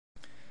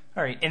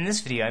Alright, in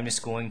this video I'm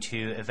just going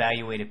to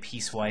evaluate a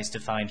piecewise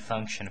defined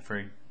function for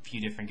a few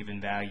different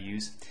given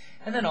values.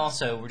 And then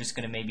also we're just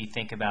going to maybe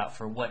think about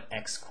for what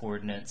x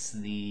coordinates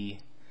the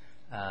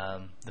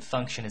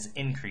function is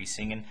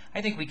increasing. And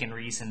I think we can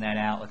reason that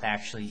out with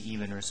actually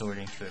even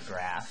resorting to a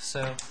graph.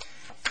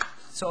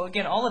 So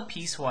again, all a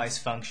piecewise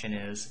function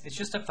is, it's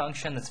just a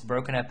function that's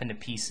broken up into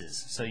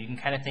pieces. So you can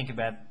kind of think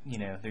about,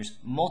 there's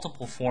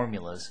multiple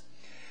formulas.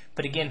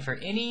 But again, for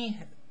any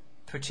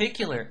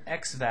particular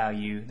x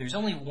value, there's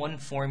only one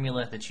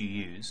formula that you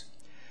use.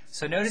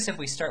 So notice if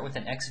we start with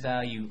an x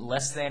value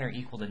less than or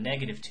equal to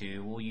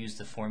 -2, we'll use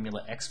the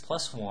formula x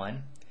plus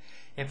 1.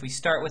 If we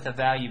start with a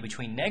value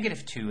between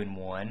 -2 and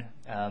 1,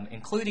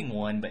 including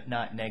 1 but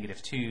not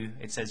 -2,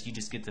 it says you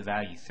just get the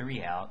value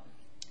 3 out.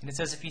 And it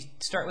says if you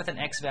start with an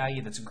x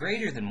value that's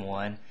greater than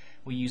 1,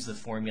 we use the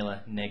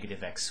formula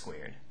 -x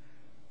squared.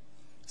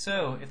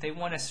 So if they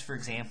want us, for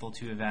example,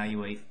 to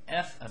evaluate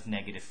f of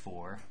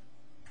 -4,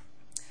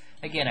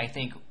 again, I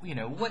think,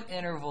 what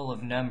interval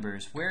of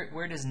numbers,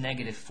 where does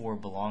 -4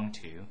 belong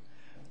to?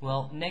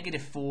 Well,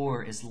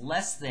 -4 is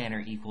less than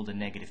or equal to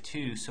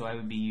 -2, so I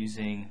would be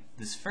using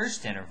this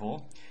first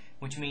interval,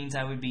 which means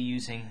I would be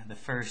using the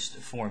first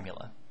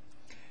formula.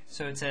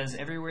 So it says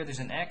everywhere there's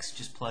an x,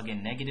 just plug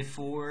in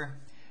 -4.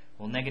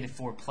 Well,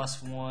 -4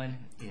 plus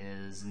 1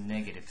 is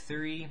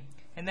 -3,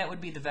 and that would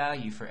be the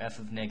value for f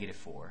of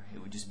 -4. It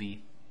would just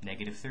be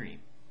 -3.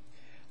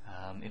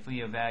 If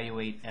we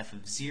evaluate f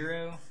of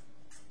 0,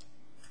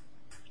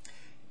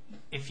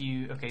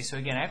 so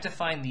again, I have to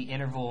find the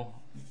interval,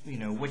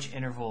 which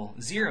interval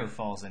 0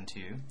 falls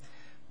into.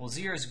 Well,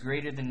 0 is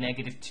greater than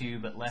 -2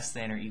 but less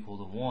than or equal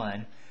to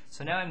 1.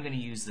 So now I'm going to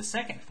use the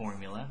second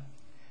formula.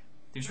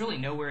 There's really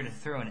nowhere to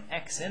throw an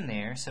x in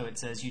there, so it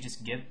says you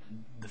just get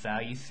the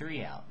value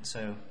 3 out.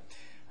 So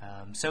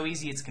so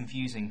easy it's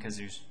confusing because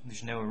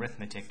there's no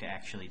arithmetic to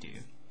actually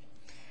do.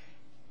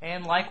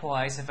 And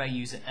likewise, if I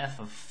use an f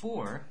of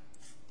 4,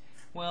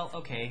 well,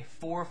 okay,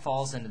 4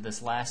 falls into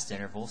this last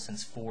interval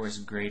since 4 is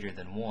greater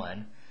than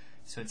 1.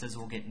 So it says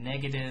we'll get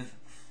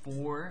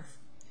 -4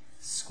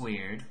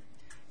 squared.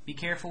 Be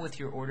careful with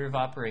your order of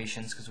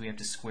operations because we have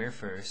to square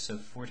first. So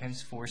 4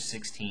 times 4 is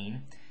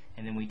 16,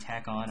 and then we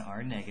tack on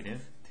our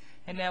negative.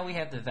 And now we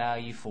have the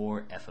value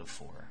for f of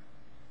 4.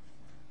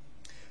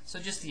 So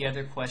just the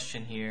other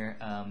question here,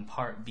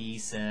 part B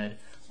said,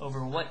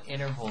 over what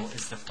interval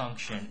is the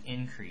function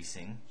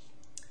increasing?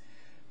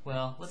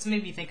 Well, let's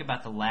maybe think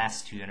about the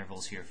last two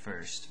intervals here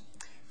first.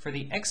 For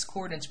the x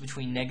coordinates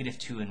between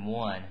 -2 and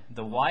 1,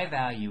 the y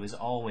value is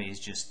always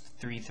just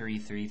 3, 3,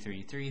 3,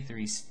 3, 3,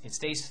 3. It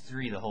stays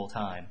 3 the whole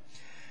time.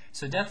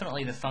 So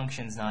definitely the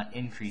function's not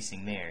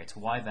increasing there. Its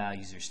y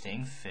values are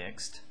staying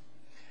fixed.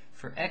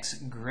 For x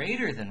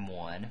greater than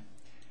 1,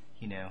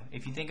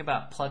 if you think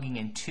about plugging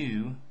in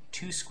 2,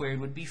 2 squared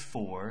would be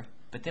 4,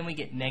 but then we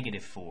get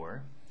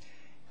 -4.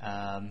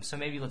 So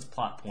maybe let's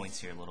plot points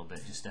here a little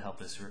bit just to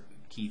help us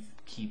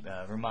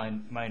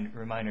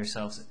remind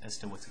ourselves as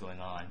to what's going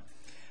on.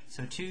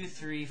 So 2,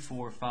 3,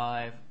 4,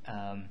 5.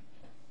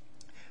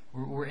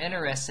 We're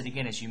interested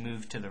again as you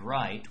move to the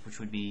right, which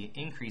would be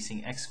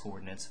increasing x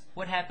coordinates.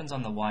 What happens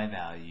on the y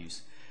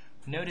values?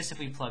 Notice if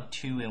we plug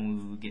 2 in, we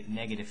would get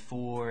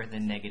 -4,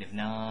 then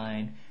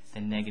 -9,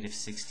 then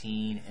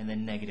 -16, and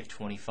then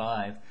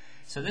 -25.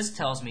 So this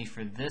tells me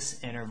for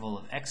this interval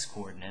of x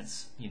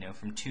coordinates,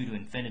 from 2 to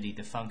infinity,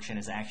 the function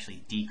is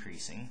actually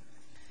decreasing.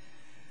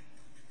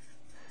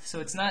 So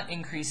it's not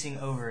increasing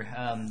over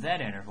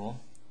that interval.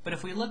 But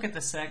if we look at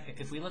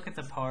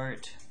the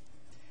part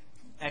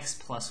x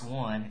plus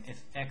 1,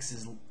 if x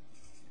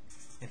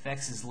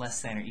is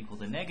less than or equal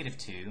to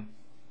 -2,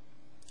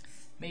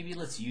 maybe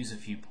let's use a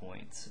few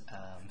points.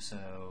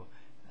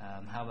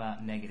 How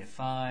about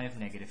 -5,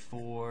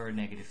 -4,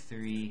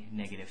 -3,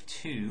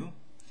 -2?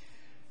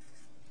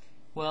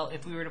 Well,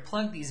 if we were to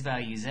plug these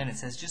values in, it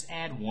says just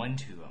add 1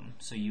 to them.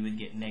 So you would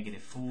get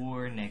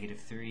 -4,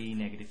 -3,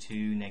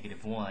 -2,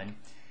 -1.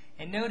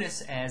 And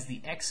notice as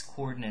the x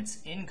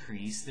coordinates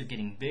increase, they're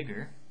getting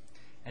bigger.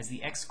 As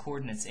the x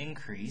coordinates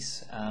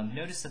increase,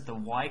 notice that the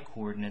y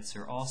coordinates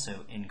are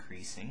also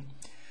increasing.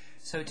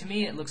 So to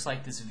me it looks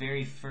like this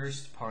very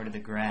first part of the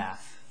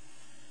graph,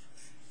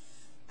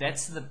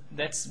 that's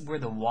where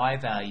the y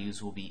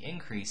values will be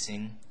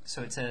increasing.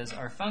 So it says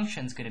our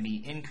function is going to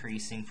be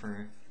increasing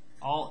for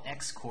all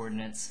x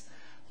coordinates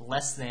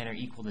less than or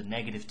equal to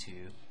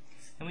 -2.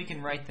 And we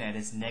can write that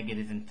as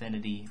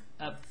 -infinity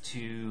up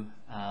to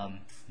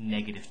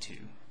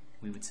 -2.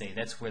 We would say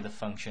that's where the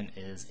function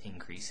is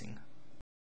increasing.